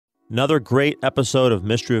Another great episode of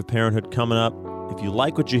Mystery of Parenthood coming up. If you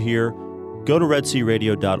like what you hear, go to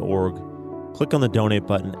redsearadio.org, click on the donate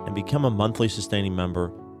button, and become a monthly sustaining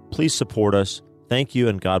member. Please support us. Thank you,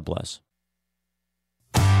 and God bless.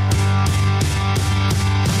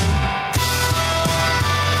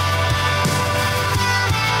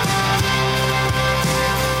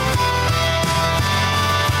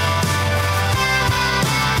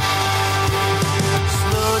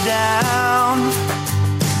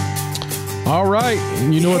 All right.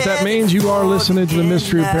 You know what that means. You are listening to the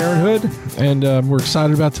Mystery of Parenthood, and we're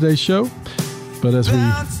excited about today's show. But as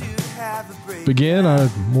we begin,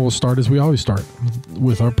 we'll start as we always start,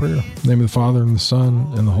 with our prayer. In the name of the Father, and the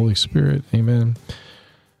Son, and the Holy Spirit. Amen.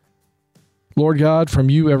 Lord God, from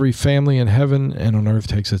you every family in heaven and on earth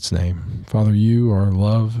takes its name. Father, you are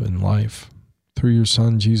love and life. Through your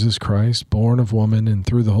Son, Jesus Christ, born of woman, and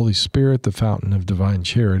through the Holy Spirit, the fountain of divine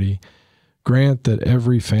charity, grant that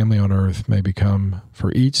every family on earth may become,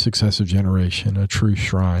 for each successive generation, a true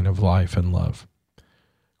shrine of life and love.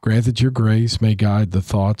 Grant that your grace may guide the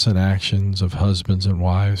thoughts and actions of husbands and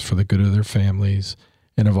wives for the good of their families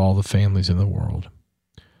and of all the families in the world.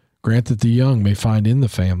 Grant that the young may find in the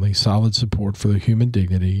family solid support for their human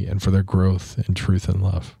dignity and for their growth in truth and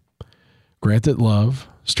love. Grant that love,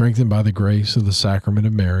 strengthened by the grace of the sacrament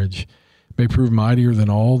of marriage, may prove mightier than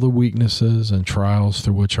all the weaknesses and trials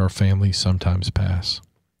through which our families sometimes pass.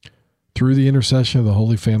 Through the intercession of the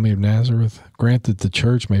Holy Family of Nazareth, grant that the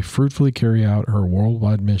Church may fruitfully carry out her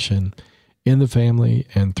worldwide mission in the family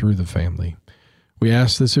and through the family. We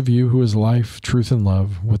ask this of you, who is life, truth, and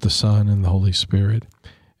love, with the Son and the Holy Spirit.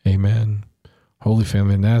 Amen. Holy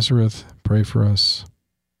Family of Nazareth, pray for us.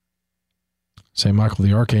 St. Michael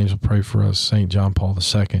the Archangel, pray for us. St. John Paul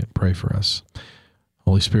II, pray for us.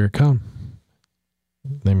 Holy Spirit, come.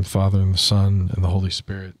 In the name of the Father, and the Son, and the Holy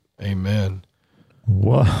Spirit. Amen.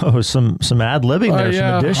 Whoa, some ad-libbing there,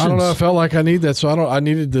 some additions. I don't know, I felt like I need that, so I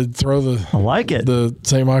needed to throw the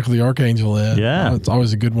St. Michael the Archangel in. Yeah. It's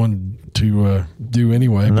always a good one to do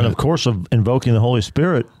anyway. And then, of course, of invoking the Holy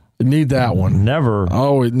Spirit. Need that one.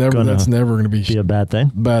 That's never going to be a bad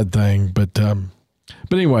thing. But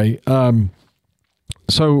anyway,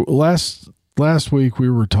 so last week we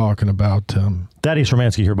were talking about Thaddeus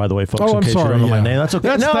Romansky here, by the way, folks. Oh, I'm sorry. You don't know my name. That's okay.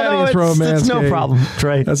 That's Thaddeus Romansky. It's no problem,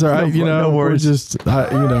 Trey. That's all right. No worries.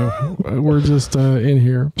 We're just in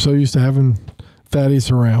here. So used to having Thaddeus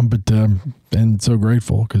around, but and so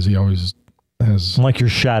grateful because he always has. I'm like your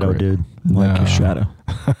shadow, dude. Your shadow.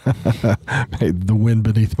 Hey, the wind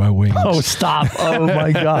beneath my wings. Oh, stop! Oh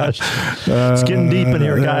my gosh, it's getting deep in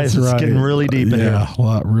here, guys. It's getting really deep in here.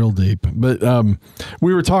 Yeah, real deep. But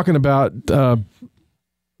we were talking about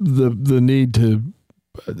the need to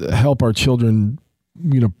help our children,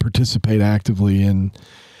 participate actively in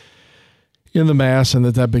the Mass, and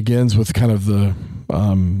that begins with kind of the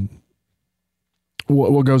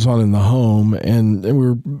what goes on in the home, and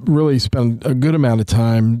we're really spent a good amount of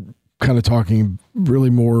time kind of talking really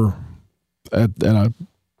more at a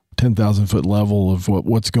 10,000 foot level of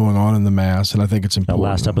what's going on in the Mass, and I think it's important.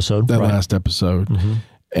 Last episode, mm-hmm.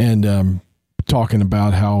 And talking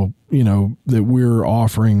about how that we're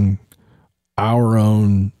offering our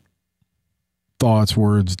own thoughts,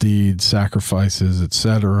 words, deeds, sacrifices,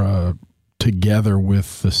 etc., together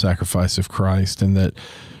with the sacrifice of Christ, and that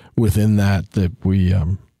within that we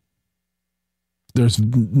there's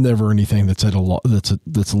never anything that's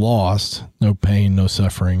that's lost, no pain, no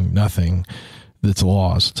suffering, nothing that's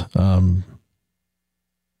lost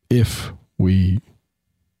if we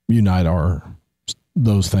unite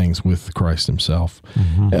those things with Christ Himself,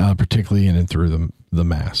 mm-hmm. Particularly in and through the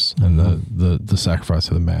Mass, mm-hmm. and the sacrifice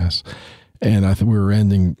of the Mass. And I think we were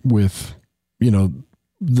ending with the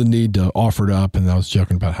need to offer it up, and I was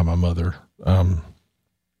joking about how my mother.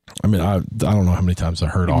 I don't know how many times I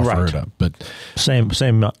heard offer it up, but same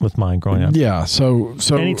with mine growing up. Yeah. So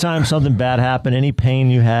anytime something bad happened, any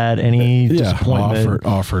pain you had, any disappointment,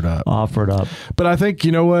 offer it up. But I think,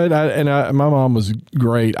 you know what? My mom was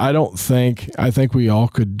great. I think we all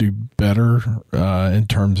could do better, in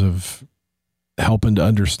terms of helping to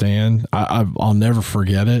understand. I'll never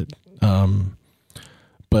forget it.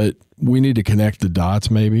 But we need to connect the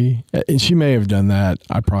dots, maybe. And she may have done that.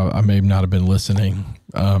 I may not have been listening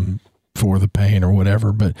for the pain or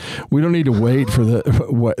whatever. But we don't need to wait for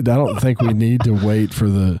I don't think we need to wait for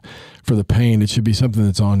the pain. It should be something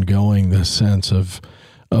that's ongoing. This sense of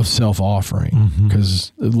self-offering,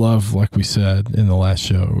 because love, like we said in the last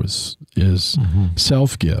show, is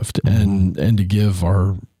self-gift, and to give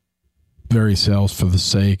our very selves for the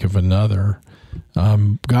sake of another.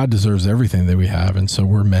 God deserves everything that we have, and so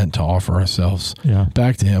we're meant to offer ourselves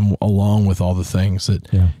back to him along with all the things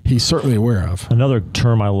that he's certainly aware of. Another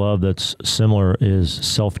term I love that's similar is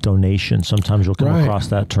self-donation. Sometimes you'll come across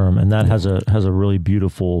that term, and that has a really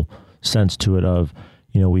beautiful sense to it of,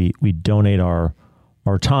 we donate our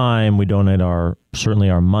time, we donate certainly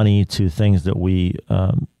our money to things that we,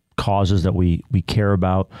 causes that we care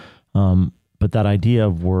about. But that idea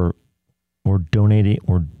of we're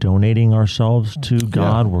donating ourselves to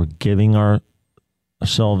God. We're giving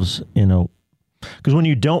ourselves because when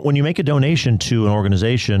you make a donation to an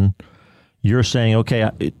organization, you're saying, okay,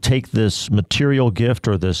 take this material gift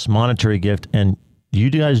or this monetary gift, and you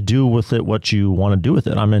guys do with it what you want to do with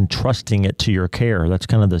it. I'm entrusting it to your care. That's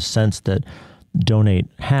kind of the sense that donate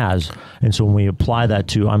has. And so when we apply that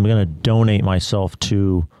to, I'm going to donate myself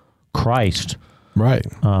to Christ. Right.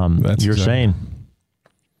 That's you're saying,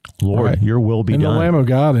 Lord, your will be done. The Lamb of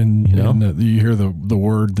God, and you hear the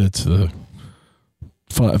word that's the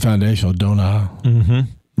foundational, Dona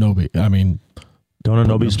Nobi. I mean, Dona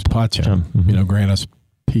Nobis Pacem. Grant us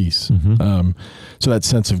peace. So that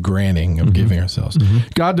sense of granting, of giving ourselves.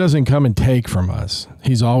 God doesn't come and take from us.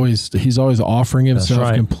 He's always offering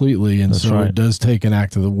himself completely, and it does take an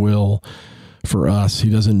act of the will for us. He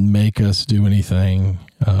doesn't make us do anything.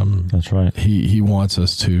 That's right. He wants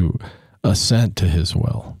us to assent to his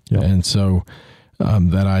will. Yep. And so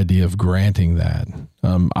that idea of granting that,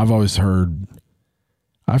 I've always heard,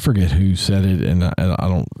 I forget who said it, and I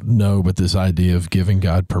don't know, but this idea of giving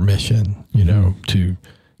God permission, to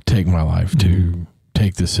take my life, to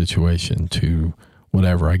take this situation, to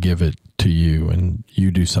whatever, I give it to you, and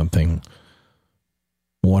you do something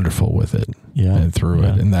wonderful with it and through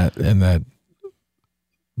it. And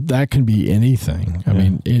that can be anything. I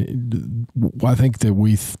mean, I think that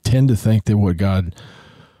we tend to think that what God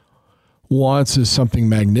wants is something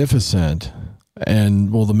magnificent,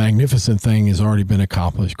 and the magnificent thing has already been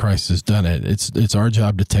accomplished. Christ has done it. It's our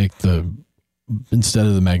job to take instead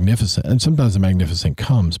of the magnificent, and sometimes the magnificent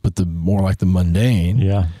comes, but the more like the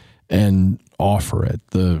mundane, and offer it.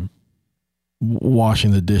 The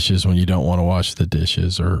washing the dishes when you don't want to wash the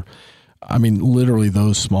dishes, or literally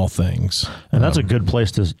those small things. And that's a good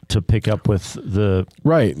place to pick up with the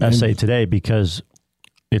essay today, because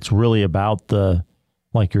it's really about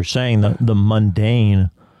like you're saying, the mundane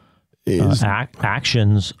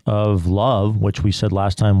actions of love, which we said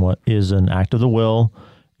last time, what is an act of the will.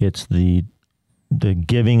 It's the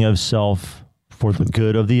giving of self for the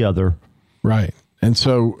good of the other. Right. And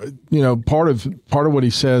so, part of what he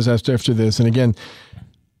says after this, and again,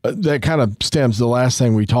 that kind of stems, the last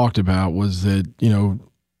thing we talked about was that,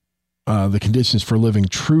 the conditions for living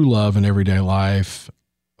true love in everyday life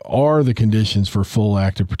are the conditions for full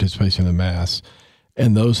active participation in the Mass.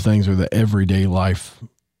 And those things are the everyday life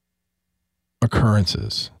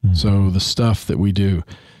occurrences. Mm-hmm. So the stuff that we do,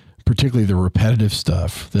 particularly the repetitive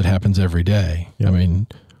stuff that happens every day. Yep. I mean,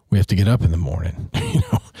 we have to get up in the morning.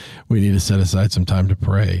 We need to set aside some time to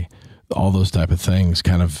pray. All those type of things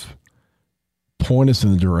kind of point us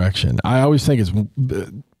in the direction. I always think it's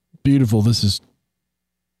beautiful. This is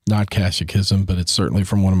not catechism, but it's certainly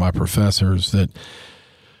from one of my professors, that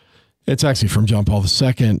it's actually from John Paul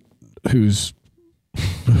II,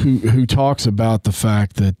 who talks about the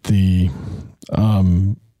fact that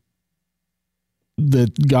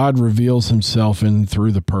that God reveals himself in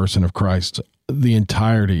through the person of Christ, the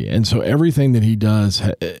entirety. And so everything that he does,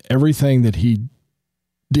 everything that he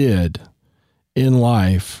did in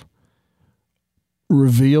life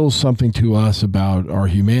reveals something to us about our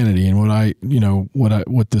humanity. And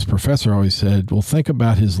what this professor always said, well, think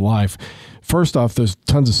about his life. First off, there's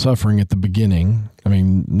tons of suffering at the beginning. I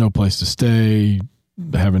mean, no place to stay,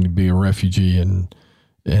 having to be a refugee in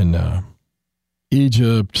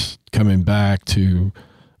Egypt, coming back to,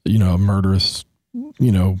 a murderous,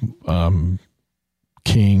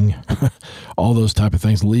 king, all those type of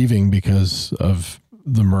things, leaving because of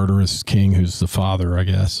the murderous king, who's the father, I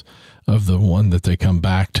guess, of the one that they come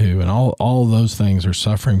back to. And all those things are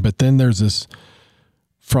suffering. But then there's this,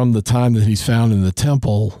 from the time that he's found in the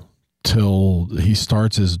temple till he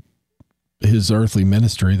starts his earthly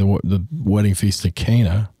ministry, the wedding feast at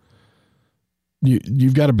Cana,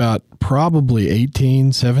 you've got about probably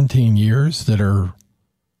 18, 17 years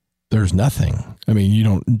there's nothing. I mean, you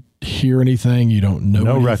don't hear anything, you don't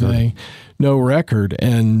know anything, no record.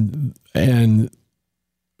 And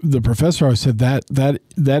the professor always said that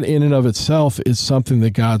in and of itself is something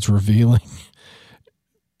that God's revealing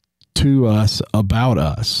to us about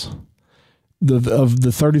us. Of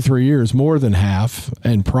the 33 years, more than half,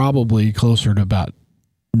 and probably closer to about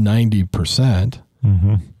 90%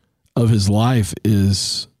 of his life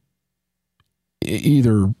is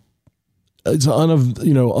either it's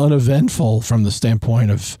uneventful from the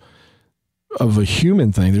standpoint of a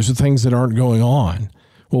human thing. There's things that aren't going on.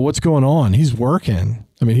 Well, what's going on? He's working.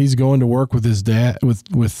 I mean, he's going to work with his dad,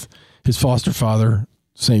 with his foster father,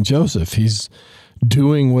 St. Joseph. He's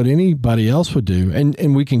doing what anybody else would do.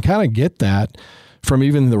 And we can kind of get that from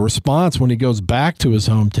even the response when he goes back to his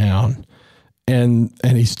hometown and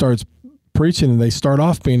he starts preaching, and they start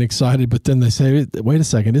off being excited, but then they say, wait a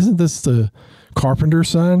second, isn't this the carpenter's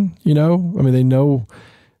son? I mean, they know,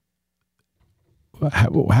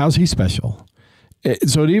 how's he special?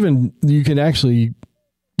 So you can actually,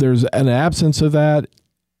 there's an absence of that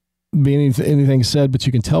being anything said, but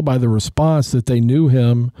you can tell by the response that they knew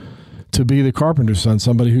him to be the carpenter's son,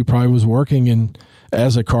 somebody who probably was working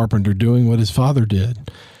as a carpenter, doing what his father did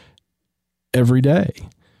every day.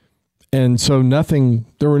 And so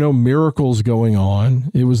there were no miracles going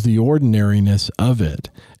on. It was the ordinariness of it.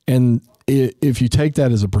 And if you take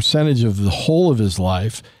that as a percentage of the whole of his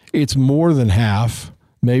life, it's more than half,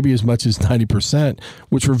 maybe as much as 90%,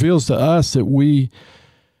 which reveals to us that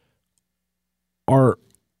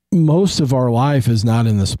most of our life is not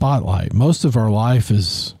in the spotlight. Most of our life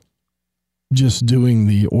is just doing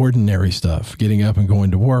the ordinary stuff, getting up and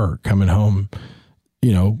going to work, coming home,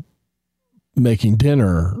 making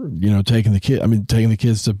dinner, taking the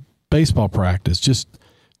kids to baseball practice, just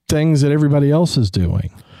things that everybody else is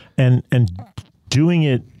doing. And doing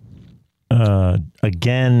it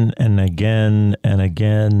again and again and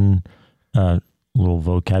again, little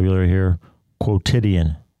vocabulary here,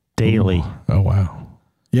 quotidian, daily. Ooh. Oh, wow.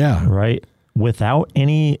 Yeah. Right? Without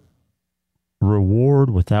any reward,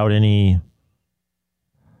 without any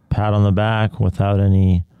pat on the back, without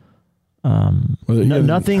any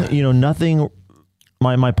nothing.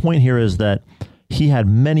 My point here is that he had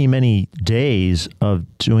many, many days of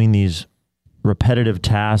doing these repetitive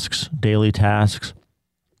tasks, daily tasks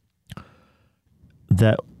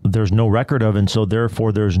that there's no record of, and so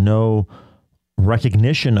therefore there's no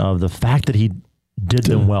recognition of the fact that he did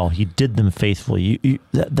them well. He did them faithfully.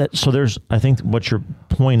 So there's, I think, what your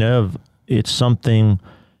point of, it's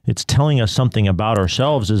telling us something about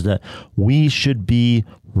ourselves, is that we should be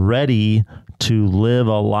ready to live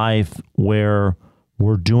a life where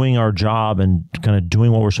we're doing our job and kind of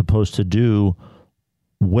doing what we're supposed to do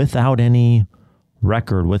without any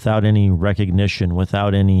record, without any recognition,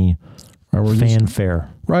 without any fanfare.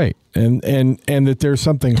 Right. And that there's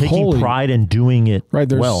something taking holy. Pride in doing it. Right.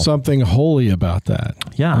 There's something holy about that.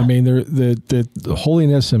 Yeah. I mean, the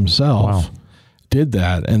holiness himself did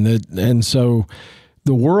that. And so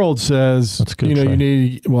the world says, that's good, you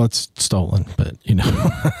need, well, it's stolen, but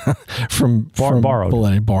from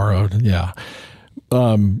borrowed. Yeah.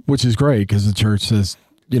 Which is great, because the church says,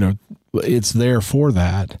 it's there for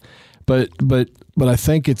that. But I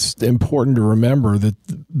think it's important to remember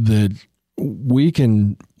that we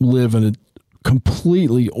can live in a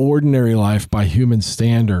completely ordinary life by human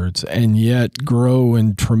standards and yet grow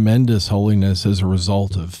in tremendous holiness as a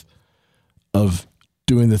result of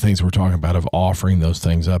doing the things we're talking about, of offering those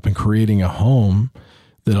things up and creating a home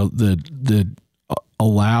that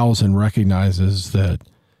allows and recognizes that,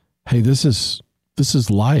 hey, this is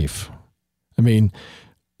life. I mean,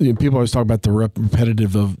 people always talk about the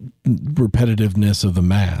repetitiveness of the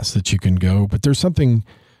Mass, that you can go, but there's something,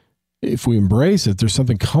 if we embrace it, there's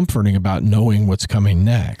something comforting about knowing what's coming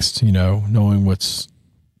next, knowing what's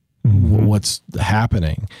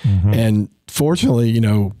happening. Mm-hmm. And fortunately,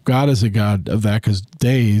 God is a God of that, because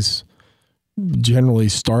days generally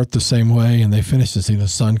start the same way and they finish the same. The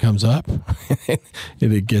sun comes up and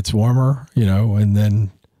it gets warmer, and then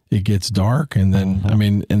it gets dark, and then,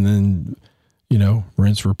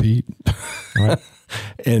 rinse, repeat. Right.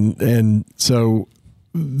 And so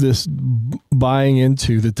this buying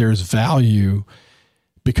into that there's value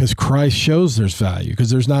because Christ shows there's value, because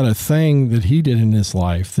there's not a thing that he did in his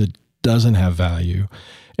life that doesn't have value.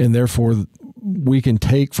 And therefore we can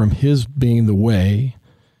take from his being the way,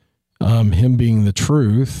 him being the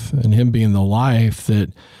truth, and him being the life,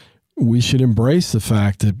 that we should embrace the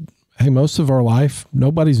fact that, hey, most of our life,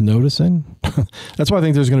 nobody's noticing. That's why I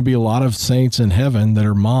think there's going to be a lot of saints in heaven that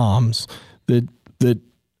are moms that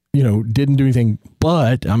didn't do anything.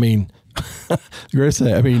 But I mean, the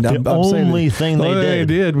only thing they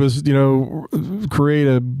did was, create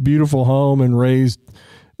a beautiful home and raised,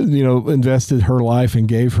 invested her life and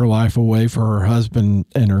gave her life away for her husband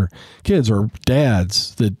and her kids, or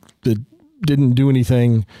dads that didn't do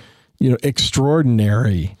anything,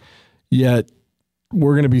 extraordinary. Yet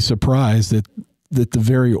we're going to be surprised that the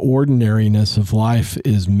very ordinariness of life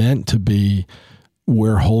is meant to be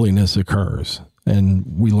where holiness occurs. And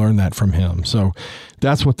we learn that from him. So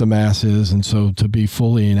that's what the Mass is. And so to be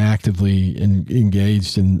fully and actively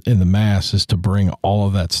engaged in the Mass is to bring all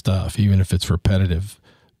of that stuff, even if it's repetitive,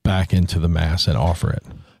 back into the Mass and offer it.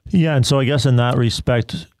 Yeah, and so I guess in that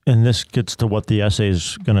respect, and this gets to what the essay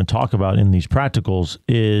is going to talk about in these practicals,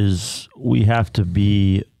 is we have to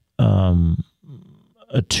be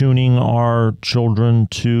attuning our children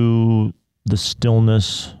to the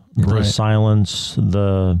stillness, the silence,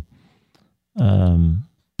 the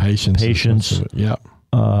patience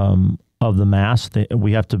of the Mass.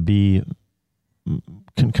 We have to be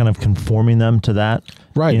kind of conforming them to that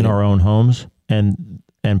in our own homes, and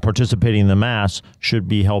participating in the Mass should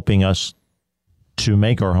be helping us to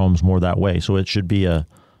make our homes more that way. So it should be it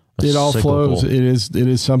all flows. It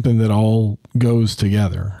is something that all goes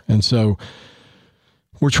together. And so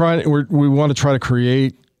we want to try to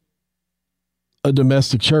create a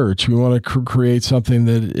domestic church. We want to create something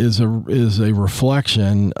that is a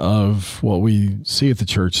reflection of what we see at the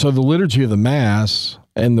church. So the liturgy of the Mass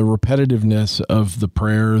and the repetitiveness of the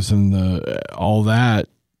prayers and all that,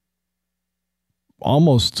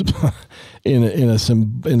 almost in a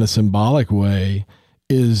symbolic way,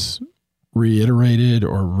 is reiterated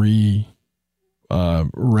or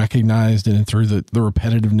recognized and through the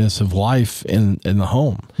repetitiveness of life in the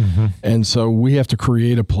home. Mm-hmm. And so we have to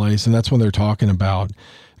create a place, and that's when they're talking about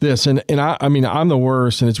this. And I mean, I'm the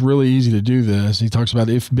worst, and it's really easy to do this. He talks about,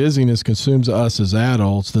 if busyness consumes us as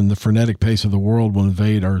adults, then the frenetic pace of the world will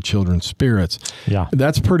invade our children's spirits. Yeah.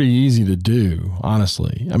 That's pretty easy to do,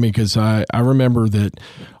 honestly. I mean, because I remember that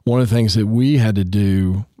one of the things that we had to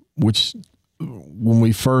do, which when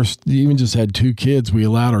we first even just had 2 kids, we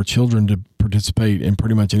allowed our children to participate in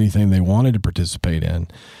pretty much anything they wanted to participate in.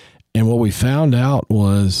 And what we found out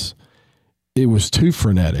was it was too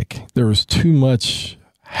frenetic. There was too much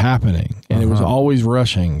happening, and it was always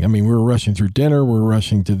rushing. I mean, we were rushing through dinner, we were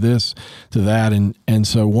rushing to this, to that. And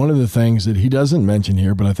so one of the things that he doesn't mention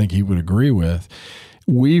here, but I think he would agree with,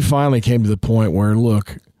 we finally came to the point where,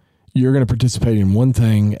 look, you're going to participate in one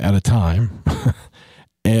thing at a time,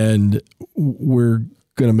 and we're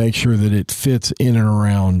going to make sure that it fits in and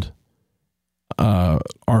around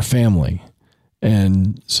our family.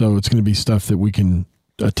 And so it's going to be stuff that we can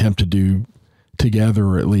attempt to do together,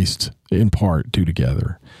 or at least in part do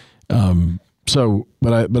together. But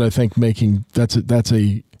I think making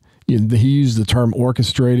he used the term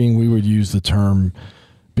orchestrating. We would use the term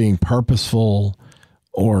being purposeful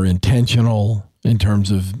or intentional in terms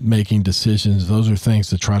of making decisions. Those are things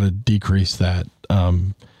to try to decrease that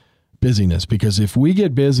busyness, because if we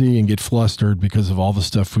get busy and get flustered because of all the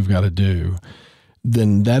stuff we've got to do,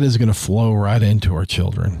 then that is going to flow right into our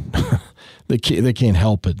children. They can't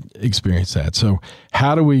help but experience that. So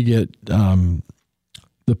how do we get the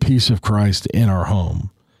peace of Christ in our home?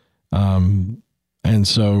 And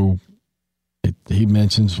so he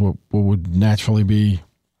mentions what would naturally be,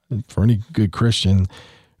 for any good Christian,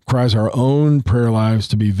 cries our own prayer lives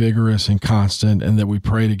to be vigorous and constant, and that we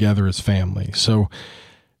pray together as family. So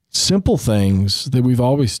simple things that we've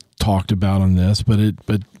always talked about on this, but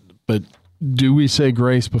do we say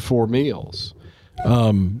grace before meals?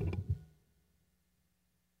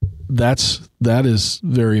 That is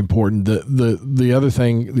very important. The other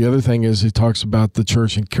thing is, he talks about the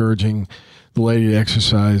church encouraging the laity to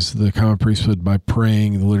exercise the common priesthood by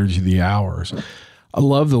praying the liturgy of the hours. I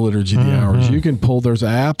love the liturgy of the hours. You can there's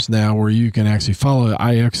apps now where you can actually follow it.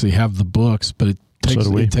 I actually have the books, but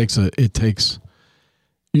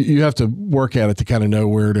you have to work at it to kind of know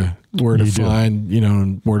where to find,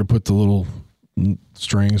 and where to put the little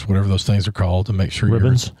strings, whatever those things are called, to make sure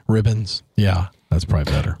ribbons. Yeah, that's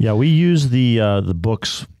probably better. Yeah, we use the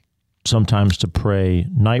books sometimes to pray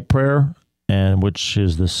night prayer, and which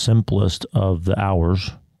is the simplest of the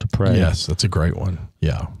hours to pray. Yes, that's a great one.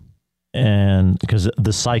 Yeah. And because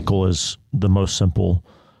the cycle is the most simple,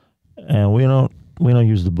 and we don't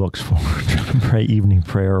use the books for pray evening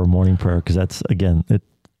prayer or morning prayer, because that's, again,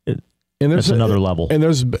 that's another level. And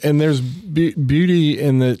there's beauty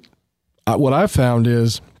in that. What I've found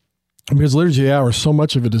is, because liturgy hour, so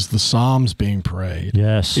much of it is the Psalms being prayed.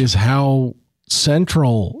 Yes, is how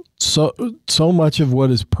central so much of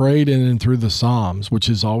what is prayed in and through the Psalms, which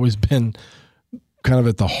has always been kind of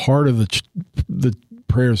at the heart of the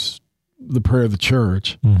prayers, the prayer of the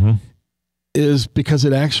church, is because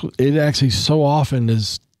it actually so often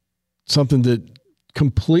is something that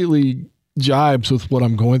completely jibes with what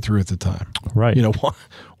I'm going through at the time. Right.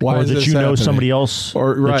 Why or is that this you know happening? Somebody else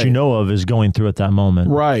that you know of is going through at that moment.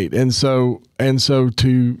 Right. And so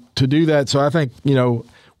to do that, so I think,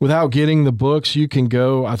 without getting the books, you can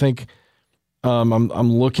go, I think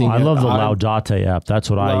I'm looking. I love the Laudate app. That's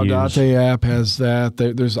what I use. Laudate app has that.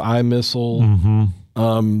 There's iMissal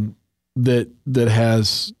that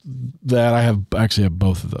has that. I actually have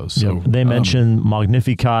both of those. So they mentioned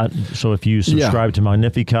Magnificat. So if you subscribe to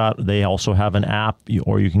Magnificat, they also have an app,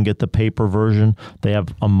 or you can get the paper version. They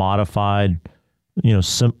have a modified,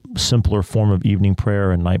 simpler form of evening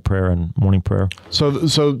prayer and night prayer and morning prayer. So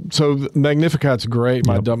Magnificat's great.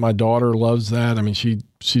 My daughter loves that. I mean, she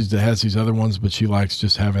has these other ones, but she likes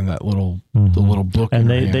just having that the little book. And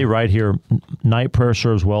they write here, night prayer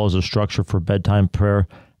serves well as a structure for bedtime prayer.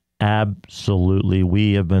 Absolutely.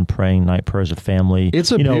 We have been praying night prayer as a family.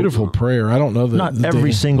 It's a beautiful prayer. I don't know that not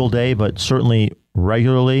every single day, but certainly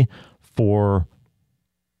regularly for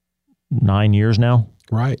 9 years now.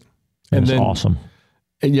 Right. And it's awesome.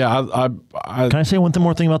 Yeah. I can I say one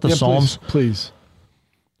more thing about the Psalms? Please.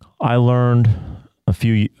 I learned a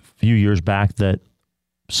few years back that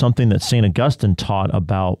something that St. Augustine taught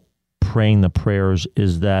about praying the prayers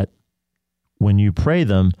is that when you pray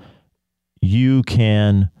them, you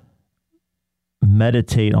can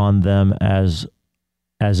meditate on them as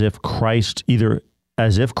if Christ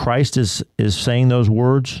is saying those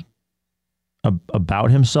words about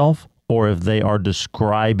himself, or if they are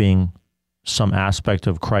describing some aspect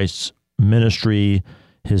of Christ's ministry,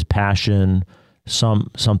 his passion,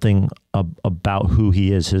 something about who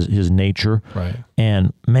he is, his nature. Right.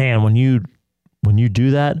 And man, when you do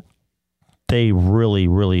that, they really,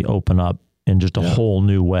 really open up in just a whole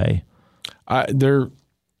new way. I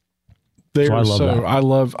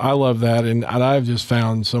love that, and I've just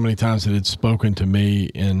found so many times that it's spoken to me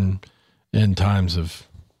in times of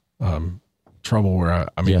trouble where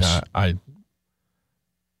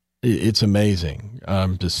it's amazing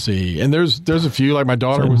to see. And there's a few, like my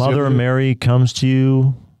daughter was Mother Mary comes to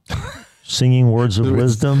you singing words of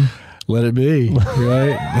wisdom. Let it be,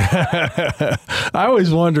 right? I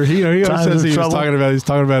always wonder. He always says he's talking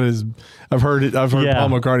about his. I've heard Paul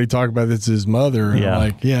McCartney talk about it's his mother, and I'm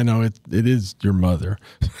like, it is your mother,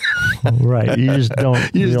 right? You just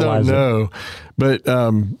don't. You just don't know. But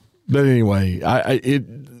anyway,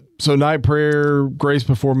 so night prayer, grace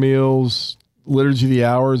before meals, liturgy of the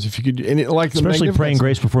hours. If you could, and especially praying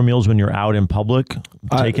grace before meals when you're out in public,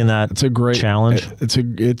 taking that. It's a great challenge. It's a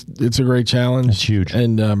great challenge. It's huge.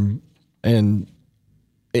 And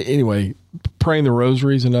anyway, praying the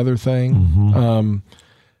rosary is another thing. Mm-hmm.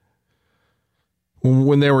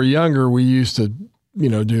 When they were younger, we used to,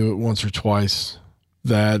 do it once or twice.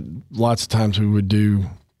 That lots of times we would do,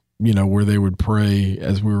 where they would pray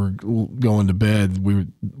as we were going to bed.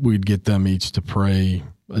 We'd get them each to pray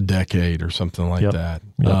a decade or something like that.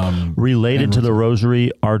 Yep. Related to the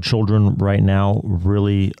rosary, our children right now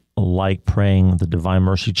really like praying the Divine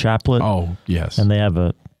Mercy Chaplet. Oh, yes. And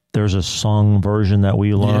there's a song version that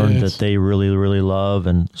we learned that they really, really love.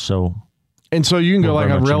 And so you can go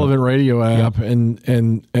like on Relevant Radio app and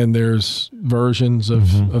there's versions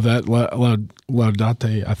of that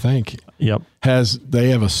Laudate, I think. Yep. They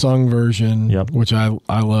have a sung version, which I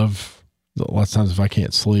love. Lots of times if I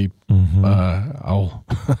can't sleep, I'll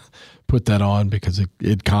put that on because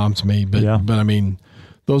it calms me. But I mean,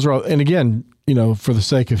 those are all, and again, for the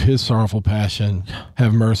sake of his sorrowful passion,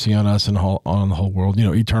 have mercy on us and on the whole world.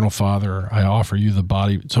 Eternal Father, I offer you the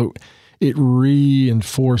body. So it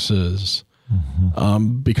reinforces,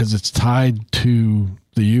 because it's tied to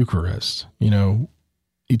the Eucharist.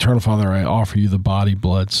 Eternal Father, I offer you the body,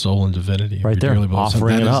 blood, soul, and divinity. Right there,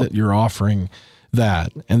 offering it up. You're offering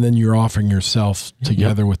that, and then you're offering yourself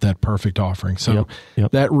together with that perfect offering. So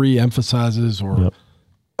that reemphasizes,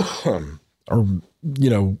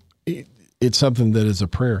 it's something that is a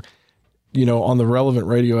prayer. On the Relevant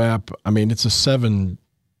Radio app, I mean, it's a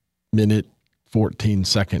 7-minute,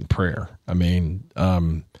 14-second prayer. I mean,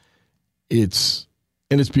 it's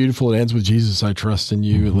beautiful. It ends with Jesus, I trust in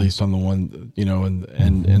you, at least on the one,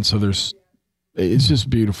 and so it's just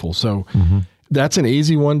beautiful. So that's an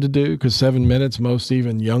easy one to do because 7 minutes, most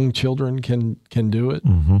even young children can do it.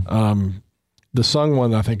 The sung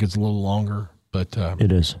one, I think, is a little longer, but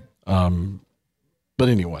it is. But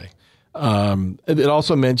anyway, it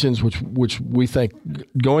also mentions, which we think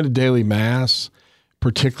going to daily mass,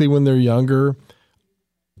 particularly when they're younger,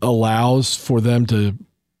 allows for them to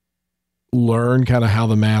learn kind of how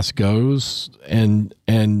the mass goes, and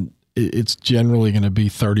it's generally going to be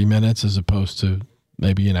 30 minutes as opposed to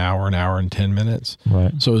maybe an hour and 10 minutes.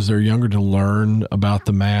 Right. So as they're younger, to learn about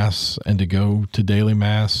the mass and to go to daily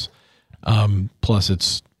mass, plus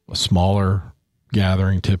it's a smaller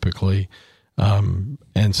gathering typically. And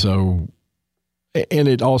so, and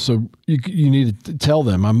it also, you need to tell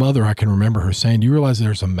them, my mother, I can remember her saying, do you realize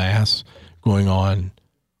there's a mass going on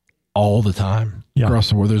all the time across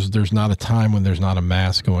the world. There's not a time when there's not a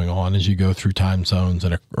mass going on as you go through time zones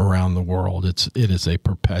and around the world. It is a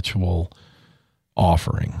perpetual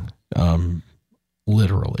offering,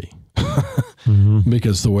 literally,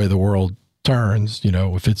 because the way the world turns,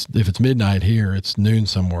 if it's midnight here, it's noon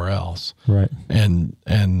somewhere else. Right. And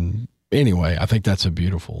anyway, I think that's a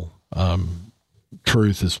beautiful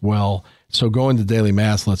truth as well. So going to daily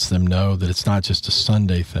mass lets them know that it's not just a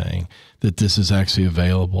Sunday thing, that this is actually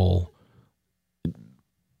available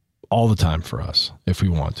all the time for us if we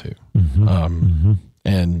want to.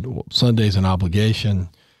 And Sunday's an obligation,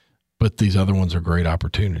 but these other ones are great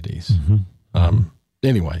opportunities.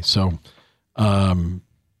 Anyway, so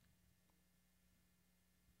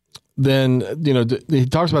then, he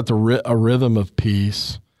talks about a rhythm of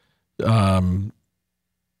peace.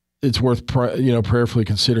 It's worth, prayerfully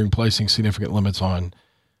considering placing significant limits on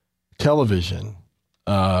television.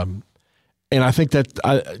 And I think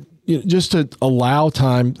that just to allow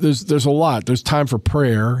time, there's a lot. There's time for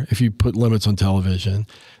prayer if you put limits on television.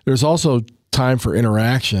 There's also time for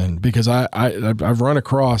interaction, because I've run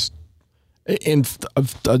across,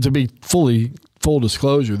 to be full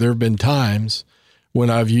disclosure, there have been times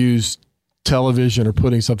when I've used television or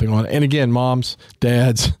putting something on. And again, moms,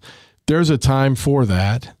 dads, there's a time for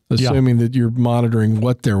that, assuming that you're monitoring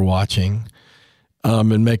what they're watching,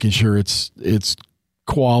 and making sure it's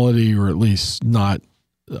quality, or at least not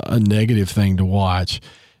a negative thing to watch,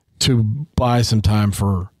 to buy some time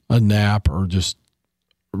for a nap or just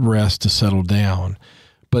rest to settle down.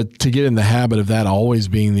 But to get in the habit of that always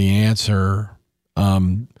being the answer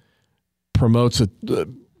promotes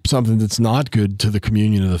something that's not good to the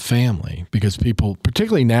communion of the family, because people,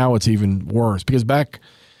 particularly now, it's even worse, because back,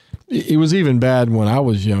 it was even bad when I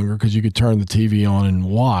was younger, because you could turn the TV on and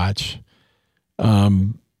watch.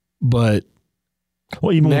 But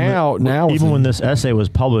even when this essay was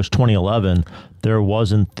published, 2011, there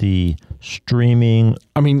wasn't the streaming,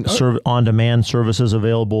 on-demand services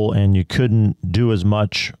available, and you couldn't do as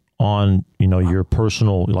much on your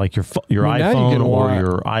personal, like your iPhone or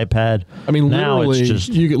your iPad. Now it's just,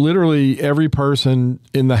 you could literally, every person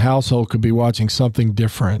in the household could be watching something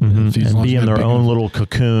different, and be in their own little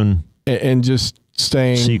cocoon and just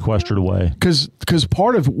staying sequestered away. Because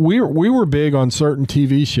part of we were big on certain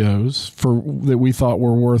TV shows that we thought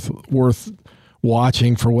were worth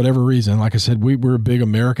watching for whatever reason. Like I said, we were big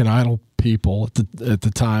American Idol people at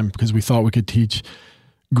the time, because we thought we could teach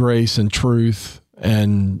grace and truth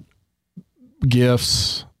and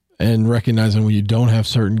gifts, and recognizing when you don't have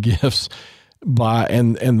certain gifts,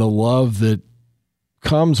 and the love that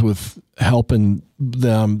comes with helping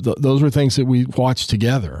them. Those were things that we watched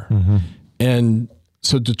together. And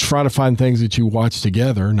so to try to find things that you watch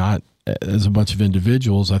together, not as a bunch of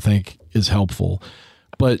individuals, I think is helpful.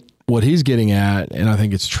 But what he's getting at, and I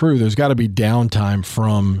think it's true, there's got to be downtime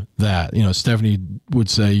from that. Stephanie would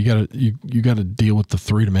say you got to deal with the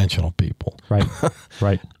three-dimensional people. Right.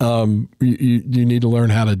 You need to learn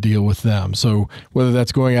how to deal with them. So whether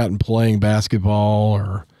that's going out and playing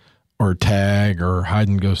basketball or tag or hide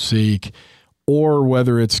and go seek, or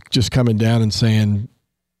whether it's just coming down and saying,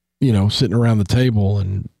 sitting around the table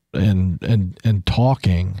and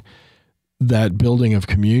talking, that building of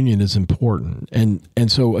communion is important.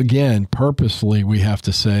 And so again, purposefully, we have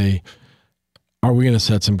to say, are we going to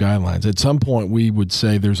set some guidelines? At some point we would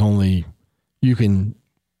say you can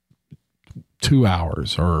 2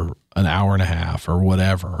 hours or an hour and a half or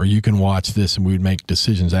whatever, or you can watch this, and we would make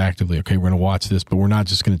decisions actively. Okay, we're going to watch this, but we're not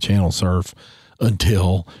just going to channel surf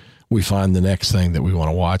until we find the next thing that we want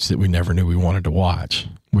to watch that we never knew we wanted to watch,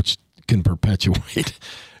 which can perpetuate.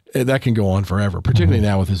 That can go on forever, particularly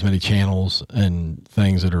now with as many channels and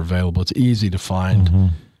things that are available. It's easy to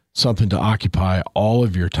find something to occupy all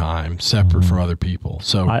of your time separate from other people.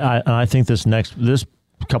 So I think this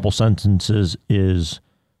couple sentences is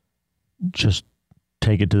just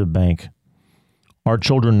take it to the bank. Our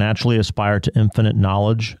children naturally aspire to infinite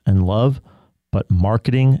knowledge and love, but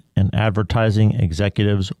marketing and advertising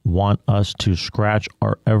executives want us to scratch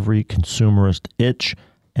our every consumerist itch,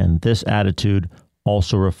 and this attitude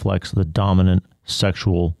also reflects the dominant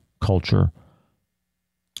sexual culture.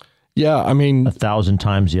 Yeah, 1,000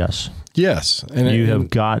 times yes. Yes. And you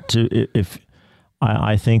have got to,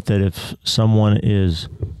 I think that if someone is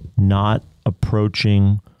not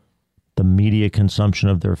approaching the media consumption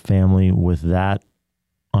of their family with that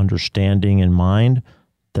understanding in mind,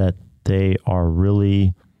 that they are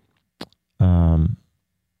really,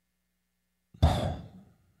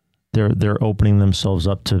 they're opening themselves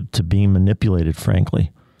up to being manipulated,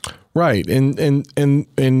 frankly. Right. And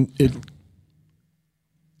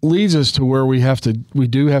leads us to where we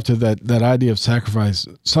do have to that idea of sacrifice.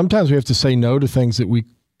 Sometimes we have to say no to things that we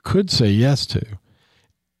could say yes to,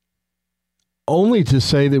 only to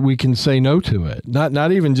say that we can say no to it.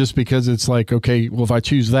 Not even just because it's like, okay, well, if I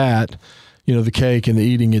choose that, the cake and the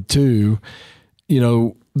eating it too,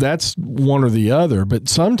 that's one or the other. But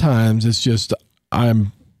sometimes it's just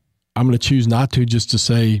I'm going to choose not to, just to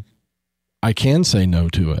say I can say no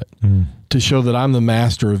to it, to show that I'm the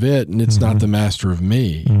master of it and it's not the master of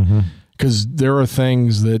me. Because there are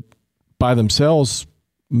things that by themselves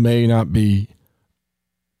may not be,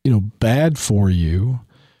 bad for you,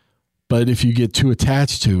 but if you get too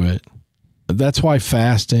attached to it, that's why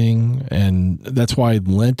fasting and that's why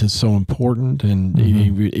Lent is so important, and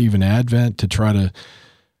even Advent, to try to,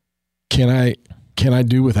 can I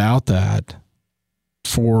do without that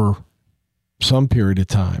for some period of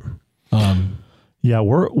time?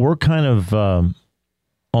 We're kind of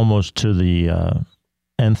almost to the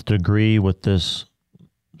nth degree with this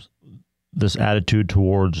attitude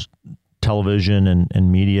towards television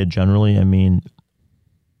and media generally. I mean,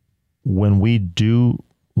 when we do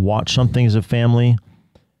watch something as a family,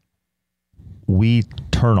 we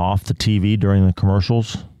turn off the TV during the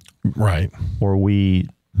commercials. Right. Or we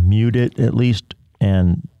mute it at least,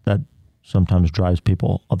 and that sometimes drives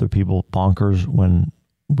other people bonkers when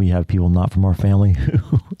we have people not from our family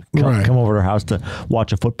who come over to our house to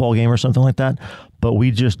watch a football game or something like that. But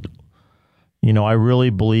we just, I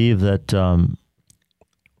really believe that,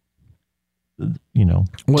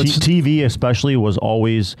 TV especially was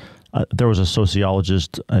always, there was a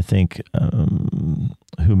sociologist, I think,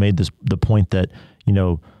 who made the point that,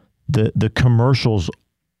 the commercials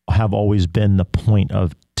have always been the point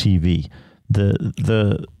of TV.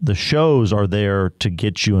 The shows are there to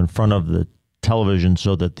get you in front of the television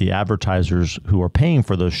so that the advertisers who are paying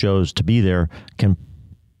for those shows to be there can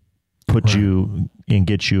put you and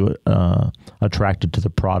get you attracted to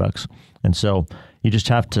the products. And so you just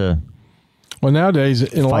have to. Well, nowadays,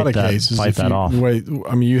 in a lot of cases,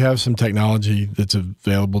 you have some technology that's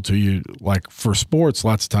available to you. Like for sports,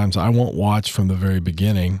 lots of times I won't watch from the very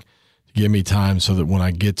beginning to give me time so that when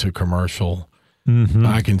I get to a commercial,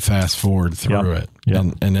 I can fast forward through it.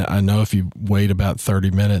 Yep. And I know if you wait about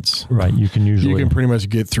 30 minutes, you can pretty much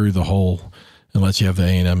get through the whole, unless you have the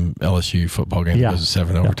A&M LSU football game that goes to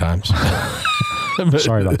 7 overtimes.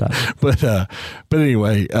 Sorry about that. But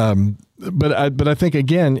anyway, but I think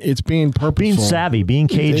again, it's being purposeful, being savvy, being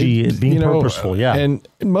cagey, being purposeful. Yeah. And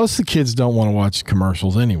most of the kids don't want to watch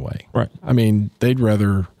commercials anyway. Right. I mean, they'd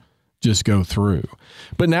rather just go through.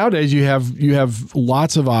 But nowadays you have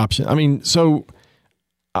lots of options. I mean, so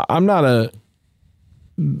I'm not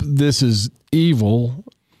this is evil.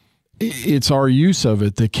 It's our use of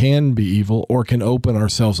it that can be evil or can open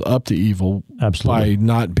ourselves up to evil. Absolutely. By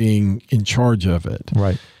not being in charge of it.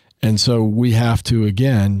 Right. And so we have to,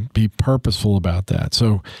 again, be purposeful about that.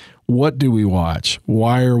 So what do we watch?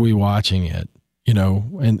 Why are we watching it?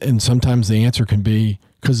 And sometimes the answer can be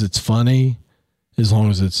because it's funny, as long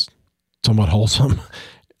as it's somewhat wholesome.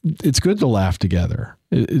 It's good to laugh together.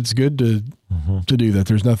 It's good to do that.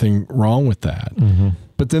 There's nothing wrong with that.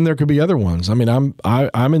 But then there could be other ones. I mean,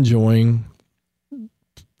 I'm enjoying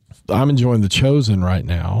The Chosen right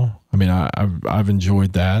now. I mean, I've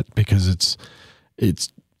enjoyed that because it's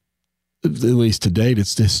at least to date,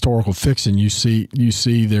 it's historical fiction. You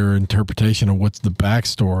see their interpretation of what's the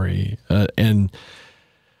backstory, and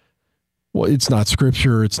it's not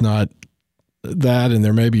scripture. It's not that, and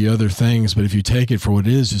there may be other things, but if you take it for what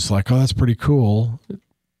it is, it's like, oh, that's pretty cool.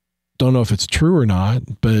 Don't know if it's true or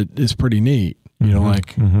not, but it's pretty neat.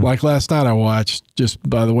 Like last night I watched, just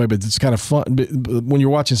by the way, but it's kind of fun. But when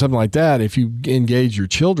you're watching something like that, if you engage your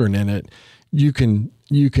children in it, you can,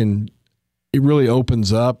 it really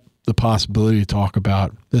opens up the possibility to talk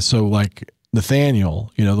about this. So like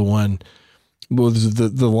Nathaniel, the one,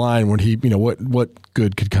 the line when he, what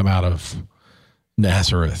good could come out of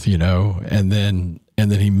Nazareth, and then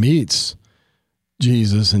he meets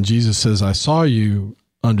Jesus, and Jesus says, I saw you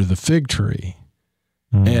under the fig tree.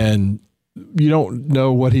 And you don't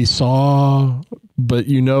know what he saw, but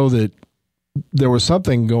you know that there was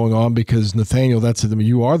something going on because Nathaniel,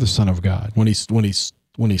 you are the Son of God. When he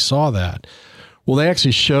saw that, well, they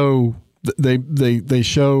actually show they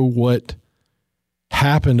show what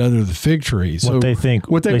happened under the fig tree. So what they think,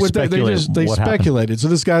 they speculated. So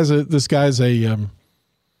this guy's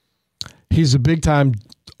he's a big time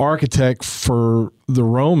architect for the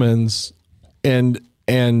Romans, and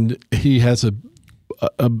he has a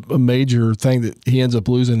major thing that he ends up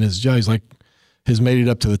losing his job. He's like, has made it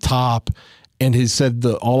up to the top, and he said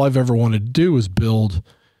all I've ever wanted to do was build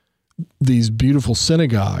these beautiful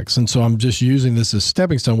synagogues. And so I'm just using this as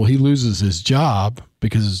stepping stone. Well, he loses his job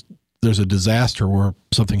because there's a disaster where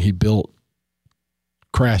something he built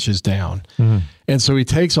crashes down. Mm-hmm. And so he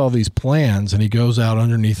takes all these plans and he goes out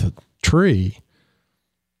underneath a tree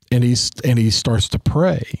and he starts to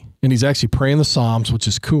pray. And he's actually praying the Psalms, which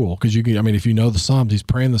is cool because if you know the Psalms, he's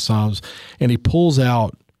praying the Psalms, and he pulls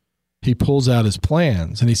out his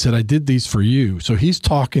plans, and he said, I did these for you. So he's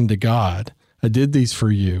talking to God. I did these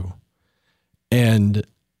for you, and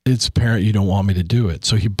it's apparent you don't want me to do it.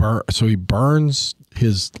 So he burns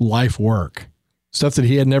his life work, stuff that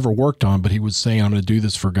he had never worked on, but he was saying, I'm going to do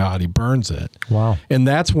this for God. He burns it. Wow. And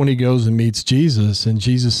that's when he goes and meets Jesus, and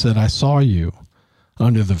Jesus said, I saw you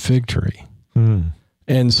under the fig tree. Mm.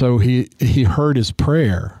 And so he heard his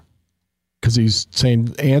prayer because he's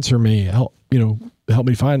saying, answer me, help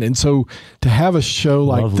me find it. And so to have a show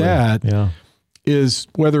like Lovely. That is,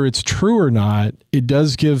 whether it's true or not, it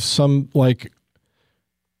does give some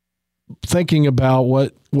thinking about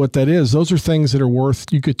what that is. Those are things that are worth,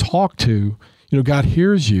 you could talk to. God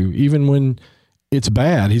hears you even when it's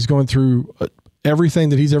bad. He's going through everything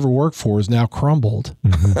that he's ever worked for is now crumbled.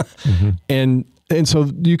 Mm-hmm. Mm-hmm. And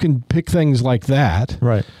so you can pick things like that.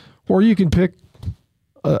 Right. Or you can pick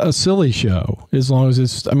a silly show, as long as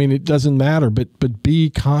it doesn't matter, but be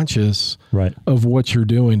conscious of what you're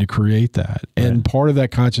doing to create that. And part of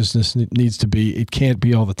that consciousness needs to be, it can't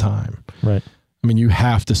be all the time. Right. You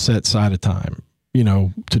have to set aside a time,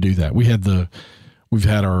 to do that. We've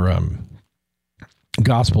had our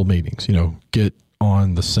gospel meetings, get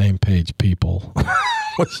on the same page, people.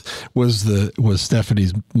 was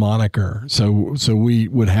Stephanie's moniker. So we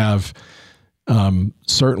would have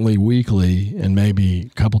certainly weekly and maybe a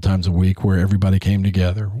couple times a week where everybody came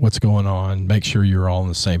together. What's going on? Make sure you're all on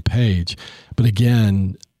the same page. But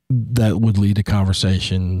again, that would lead to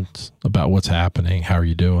conversations about what's happening. How are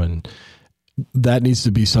you doing? That needs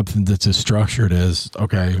to be something that's as structured as,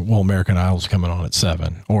 okay, well, American Idol's coming on at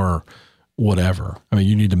 7 or whatever.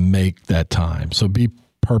 You need to make that time. So be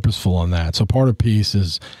purposeful on that. So part of peace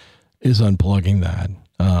is unplugging that.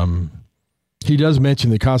 He does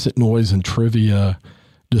mention the constant noise and trivia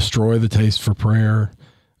destroy the taste for prayer.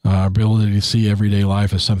 Our ability to see everyday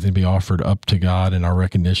life as something to be offered up to God, and our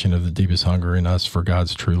recognition of the deepest hunger in us for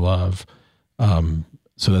God's true love.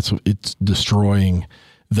 So it's destroying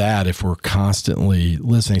that if we're constantly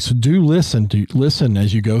listening. So do listen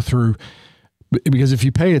as you go through, because if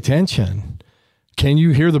you pay attention, can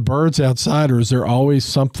you hear the birds outside, or is there always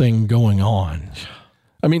something going on?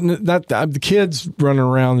 The kids running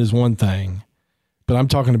around is one thing, but I'm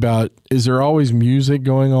talking about, is there always music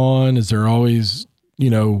going on? Is there always,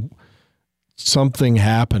 something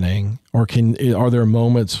happening, or are there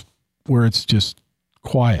moments where it's just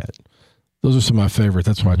quiet? Those are some of my favorites.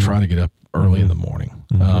 That's why I try to get up early in the morning.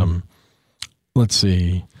 Mm-hmm. Let's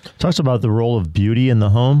see. Talks about the role of beauty in the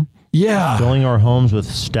home. Yeah. Filling our homes with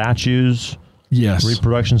statues. Yes.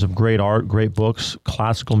 Reproductions of great art, great books,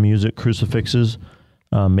 classical music, crucifixes,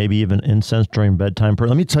 maybe even incense during bedtime prayer.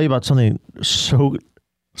 Let me tell you about something so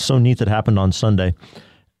neat that happened on Sunday.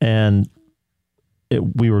 And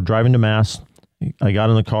we were driving to Mass. I got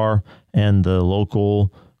in the car, and the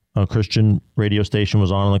local Christian radio station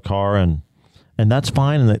was on in the car, and that's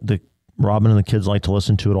fine. And the Robin and the kids like to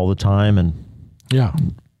listen to it all the time, and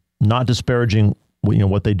not disparaging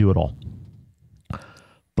what they do at all.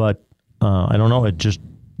 But I don't know, it just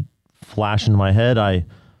flashed into my head. I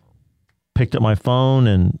picked up my phone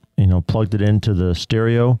and plugged it into the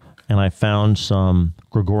stereo, and I found some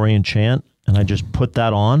Gregorian chant, and I just put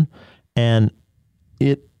that on, and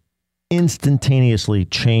it instantaneously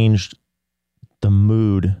changed the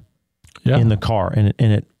mood in the car.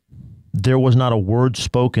 And there was not a word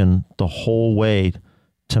spoken the whole way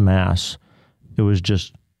to Mass. It was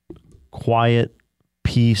just quiet,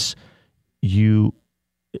 peace.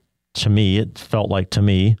 To me, it felt like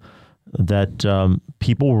that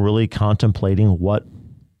people were really contemplating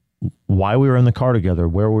why we were in the car together,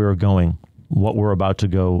 where we were going, what we're about to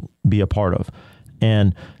go be a part of.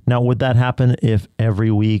 And now, would that happen if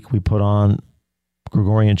every week we put on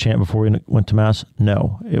Gregorian chant before we went to Mass?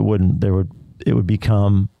 No, it wouldn't. It would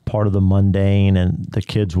become part of the mundane, and the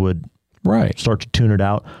kids would start to tune it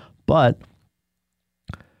out. But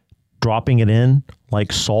dropping it in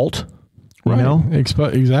like salt,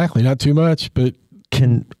 exactly, not too much, but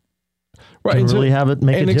can really have it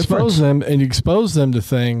make a difference. Expose them to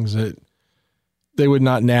things that they would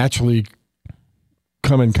not naturally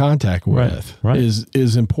come in contact with.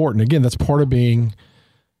 Is important. Again, that's part of being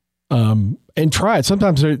and try it.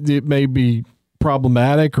 Sometimes it may be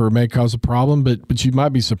problematic or it may cause a problem, but you might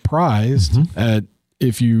be surprised at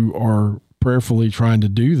if you are prayerfully trying to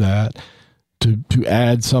do that to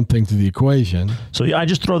add something to the equation. So I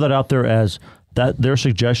just throw that out there as that their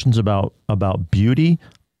suggestions about beauty.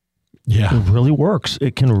 Yeah, it really works.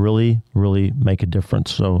 It can really, really make a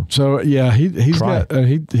difference. So yeah, he's got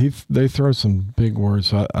they throw some big words.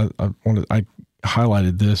 So I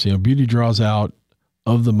highlighted this. Beauty draws out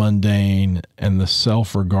of the mundane and the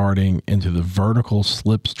self-regarding into the vertical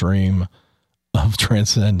slipstream of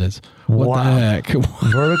transcendence. What the heck?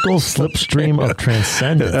 Vertical slipstream of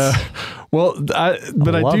transcendence.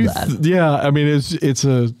 Yeah. I mean, it's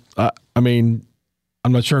a. I mean,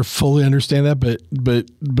 I'm not sure I fully understand that, but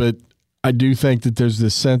I do think that there's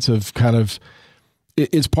this sense of kind of,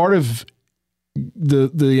 it's part of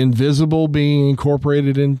the invisible being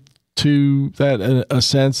incorporated into that, a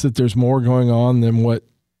sense that there's more going on than what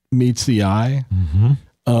meets the eye. Mm-hmm.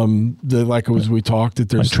 We talked, that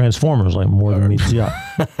there's like Transformers, like more than meets the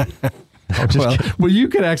eye. Well, you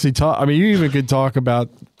could actually talk. I mean, you even could talk about.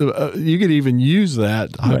 You could even use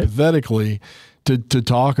that hypothetically to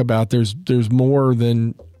talk about. There's more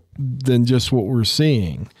than just what we're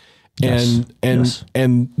seeing. Yes.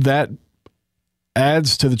 And that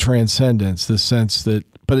adds to the transcendence, the sense that,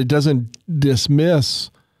 but it doesn't dismiss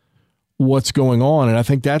what's going on. And I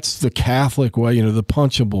think that's the Catholic way, the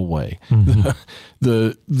punchable way, mm-hmm.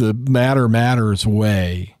 the matter matters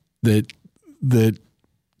way, that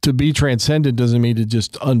to be transcendent doesn't mean to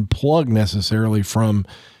just unplug necessarily from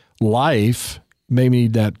life. Maybe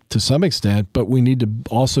need that to some extent, but we need to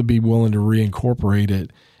also be willing to reincorporate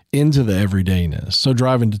it into the everydayness. So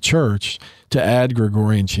driving to church to add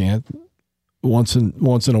Gregorian chant once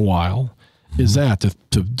in a while is that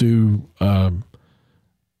to do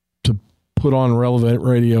to put on a relevant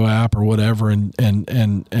radio app or whatever and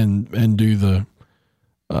do the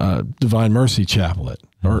Divine Mercy Chaplet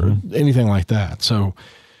or mm-hmm. anything like that. So,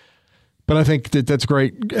 but I think that's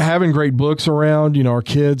great. Having great books around, our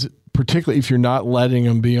kids, particularly if you're not letting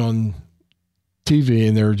them be on TV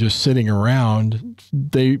and they're just sitting around,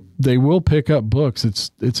 they will pick up books.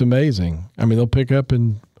 It's amazing. I mean, they'll pick up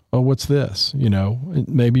and, oh, what's this?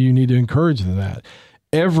 Maybe you need to encourage them that.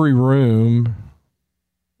 Every room,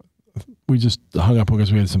 we just hung up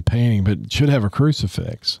because we had some painting, but it should have a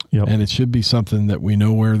crucifix. Yep. And it should be something that we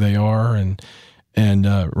know where they are and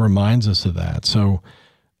reminds us of that. So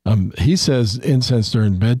he says incense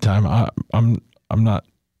during bedtime.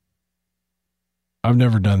 I've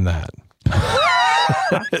never done that.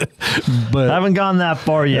 But haven't gone that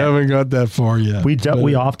far yet. Haven't got that far yet.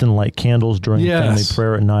 We often light candles during family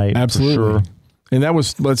prayer at night. Absolutely. For sure. And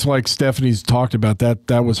that's like Stephanie's talked about that.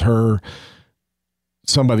 That was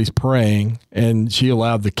somebody's praying, and she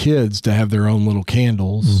allowed the kids to have their own little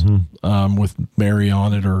candles mm-hmm. With Mary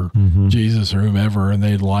on it or mm-hmm. Jesus or whomever, and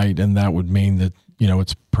they'd light, and that would mean that,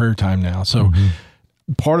 it's prayer time now. So mm-hmm.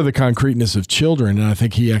 part of the concreteness of children, and I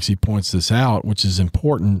think he actually points this out, which is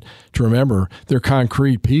important to remember, they're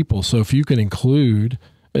concrete people. So if you can include,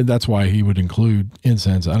 and that's why he would include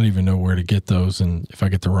incense. I don't even know where to get those, and if I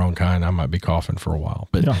get the wrong kind, I might be coughing for a while.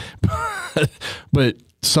 But but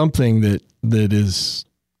something that is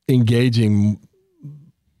engaging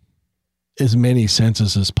as many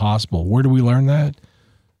senses as possible. Where do we learn that?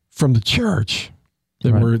 From the church. They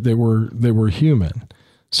were human.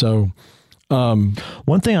 So one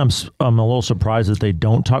thing I'm a little surprised that they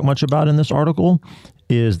don't talk much about in this article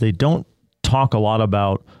is they don't talk a lot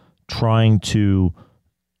about trying to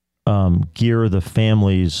gear the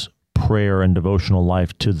family's prayer and devotional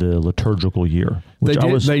life to the liturgical year, which I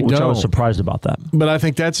was surprised about that. But I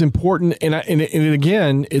think that's important, and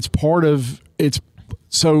again, it's part of it's.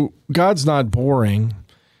 So God's not boring,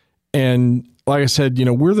 and like I said,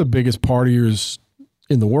 we're the biggest partiers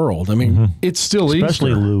in the world. I mean, mm-hmm. it's still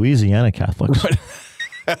especially Easter. Louisiana Catholics.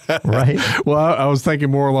 Right. Well, I was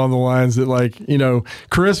thinking more along the lines that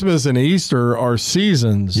Christmas and Easter are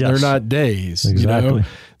seasons. Yes. They're not days. Exactly.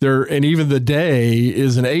 And even the day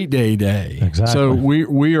is an 8-day day. Exactly. So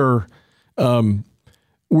we are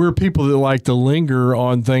we're people that like to linger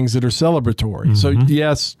on things that are celebratory. Mm-hmm. So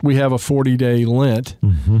yes, we have a 40-day Lent,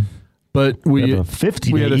 mm-hmm. but we have a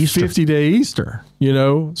 50-day Easter.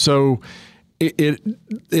 So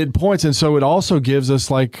it points, and so it also gives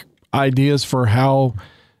us ideas for how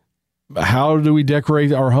do we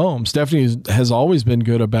decorate our home. Stephanie has always been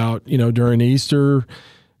good about, during Easter,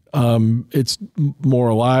 it's more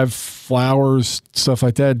alive, flowers, stuff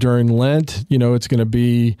like that. During Lent, it's going to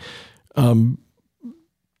be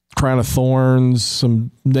crown of thorns,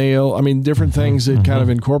 some different things that kind of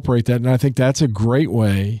incorporate that. And I think that's a great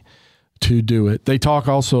way to do it. They talk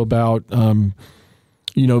also about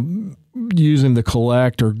using the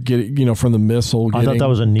collect or get from the missal. I thought that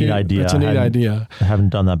was a neat idea. It's a neat idea. I haven't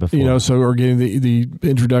done that before. Or getting the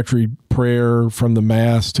introductory prayer from the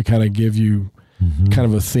Mass to kind of give you kind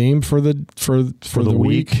of a theme for the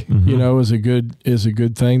week. Is a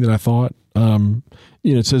good thing that I thought.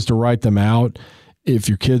 It says to write them out. If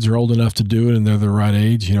your kids are old enough to do it and they're the right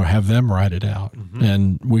age, have them write it out,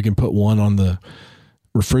 and we can put one on the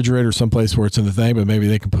refrigerator someplace where it's in the thing, but maybe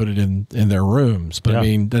they can put it in their rooms. But I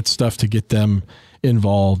mean, that's stuff to get them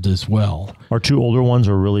involved as well. Our two older ones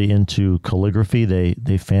are really into calligraphy.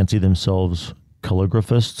 They fancy themselves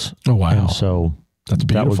calligraphists. Oh, wow. And so that's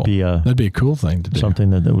beautiful. That'd be a cool thing to do.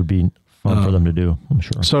 Something that would be fun for them to do, I'm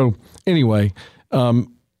sure. So anyway,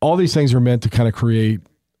 all these things are meant to kind of create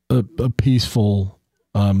a peaceful,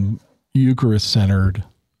 Eucharist-centered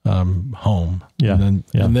home. Yeah.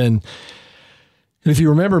 And then if you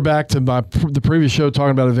remember back to the previous show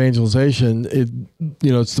talking about evangelization,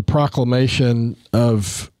 it's the proclamation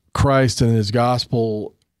of Christ and his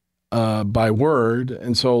gospel by word.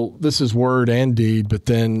 And so this is word and deed, but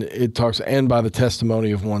then it talks, and by the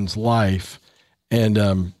testimony of one's life. And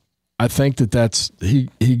I think that's, he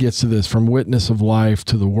gets to this from witness of life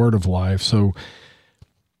to the word of life. So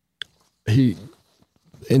he,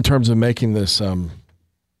 in terms of making this real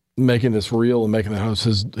and making the house,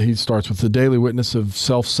 he starts with the daily witness of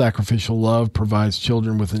self-sacrificial love provides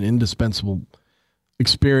children with an indispensable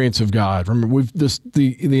experience of God. Remember,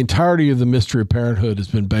 the entirety of the mystery of parenthood has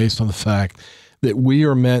been based on the fact that we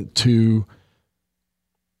are meant to,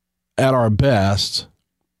 at our best,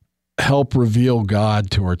 help reveal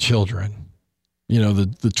God to our children.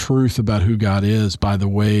 The truth about who God is by the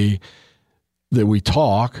way that we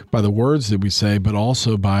talk, by the words that we say, but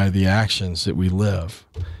also by the actions that we live.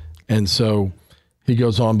 And so he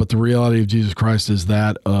goes on, but the reality of Jesus Christ is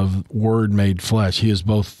that of Word made flesh. He is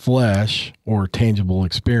both flesh, or tangible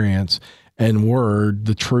experience, and Word,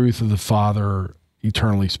 the truth of the Father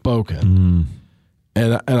eternally spoken.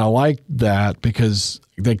 And I like that because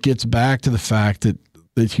that gets back to the fact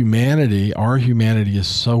that humanity, our humanity, is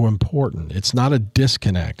so important. It's not a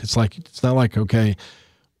disconnect. It's not like, okay,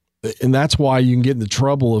 and that's why you can get in the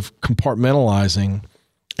trouble of compartmentalizing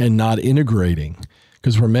and not integrating,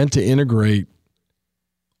 because we're meant to integrate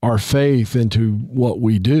our faith into what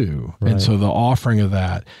we do. Right. And so the offering of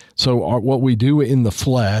that. So what we do in the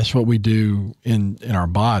flesh, what we do in our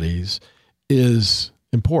bodies is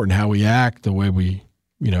important. How we act, the way we,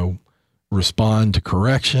 respond to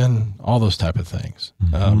correction, all those type of things.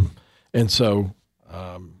 And so,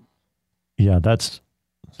 that's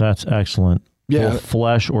excellent. Yeah. Both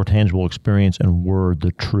flesh or tangible experience and word,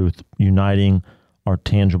 the truth, uniting our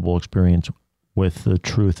tangible experience with the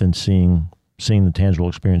truth and seeing the tangible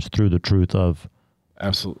experience through the truth of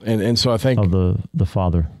absolutely. And so I think of the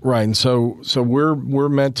Father. Right. And so we're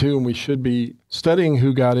meant to, and we should be studying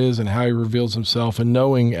who God is and how he reveals himself, and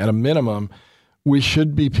knowing at a minimum, we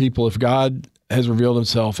should be people, if God has revealed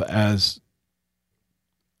himself as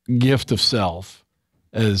gift of self,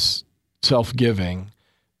 as self-giving,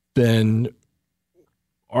 then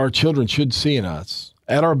our children should see in us,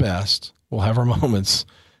 at our best, we'll have our moments,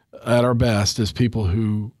 at our best, as people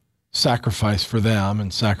who sacrifice for them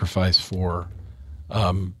and sacrifice for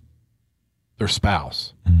their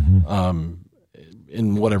spouse,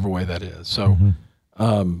 in whatever way that is. So,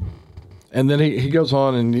 and then he goes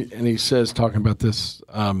on and he says, talking about this,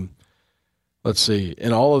 let's see,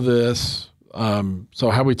 in all of this, so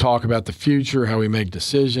how we talk about the future, how we make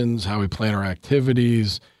decisions, how we plan our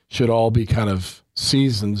activities should all be kind of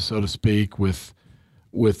seasoned, so to speak, with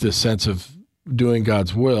this sense of doing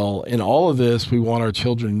God's will. In all of this, we want our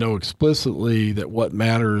children to know explicitly that what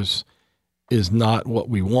matters is not what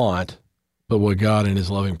we want, but what God in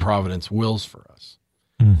his loving providence wills for us.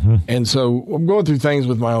 And so I'm going through things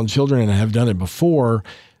with my own children, and I have done it before.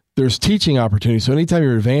 There's teaching opportunities. So anytime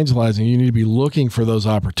you're evangelizing, you need to be looking for those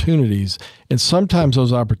opportunities. And sometimes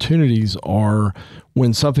those opportunities are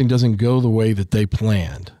when something doesn't go the way that they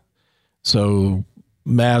planned. So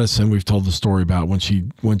Madison, we've told the story about when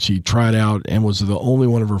she tried out and was the only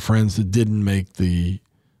one of her friends that didn't make the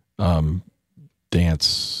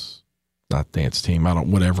dance team.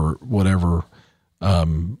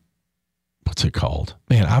 What's it called?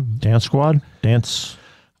 Man, Dance squad? Dance.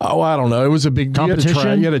 Oh, I don't know. It was a big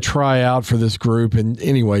competition. You had to try out for this group, and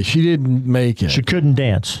anyway, she didn't make it. She couldn't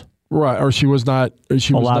dance, right? Or she was not.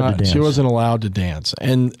 She wasn't allowed to dance,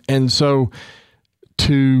 and so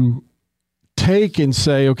to take and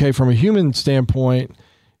say, okay, from a human standpoint,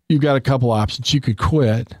 you've got a couple options. You could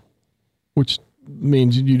quit, which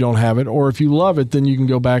means you don't have it, or if you love it, then you can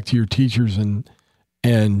go back to your teachers and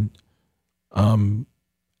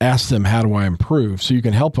ask them, how do I improve? So you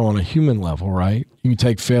can help them on a human level, right? You can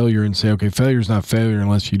take failure and say, okay, failure is not failure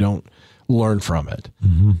unless you don't learn from it.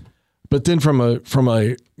 Mm-hmm. But then from a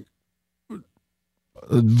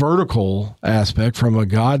vertical aspect, from a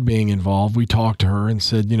God being involved, we talked to her and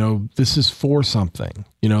said, this is for something.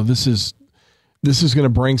 This is going to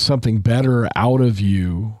bring something better out of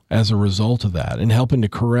you as a result of that, and helping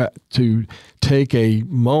to take a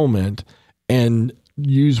moment and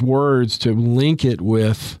use words to link it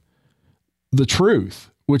with the truth,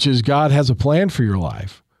 which is God has a plan for your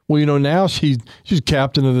life. Well, now she's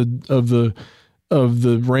captain of the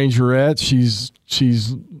Rangerettes.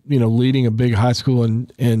 She's leading a big high school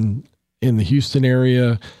in the Houston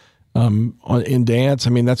area in dance. I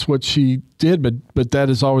mean, that's what she did, but that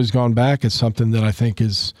has always gone back as something that I think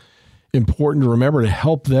is important to remember to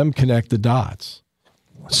help them connect the dots.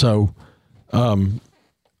 So,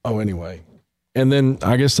 anyway. And then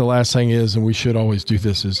I guess the last thing is, and we should always do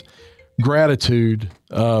this, is gratitude.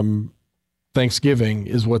 Thanksgiving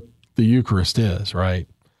is what the Eucharist is, right?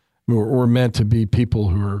 We're meant to be people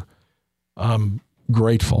who are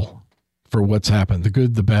grateful for what's happened, the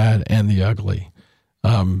good, the bad, and the ugly.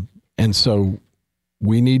 And so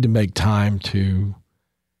we need to make time to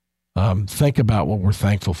think about what we're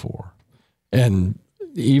thankful for. And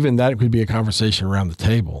even that could be a conversation around the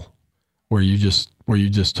table where you just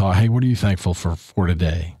talk, hey, what are you thankful for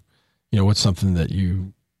today? What's something that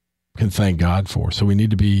you can thank God for? So we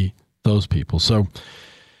need to be those people. So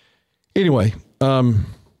anyway,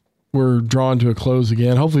 we're drawn to a close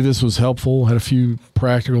again. Hopefully this was helpful. Had a few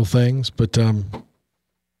practical things, but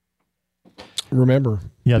remember.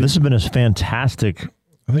 Yeah, this has been a fantastic,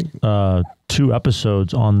 I think, 2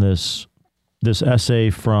 episodes on this essay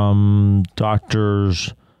from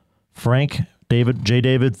Doctors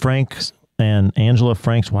David Frank, and Angela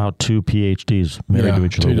Franks. Wow, 2 PhDs married to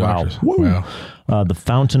each other. Wow. The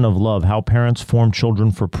Fountain of Love, How Parents Form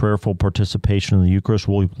Children for Prayerful Participation in the Eucharist.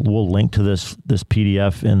 We'll link to this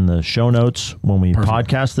PDF in the show notes when we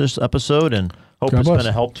podcast this episode, and hope it's been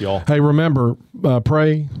a help to y'all. Hey, remember,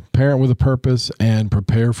 pray, parent with a purpose, and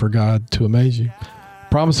prepare for God to amaze you.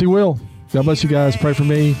 Promise He will. God bless you guys. Pray for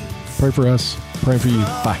me. Pray for us. Pray for you.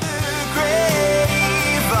 Bye.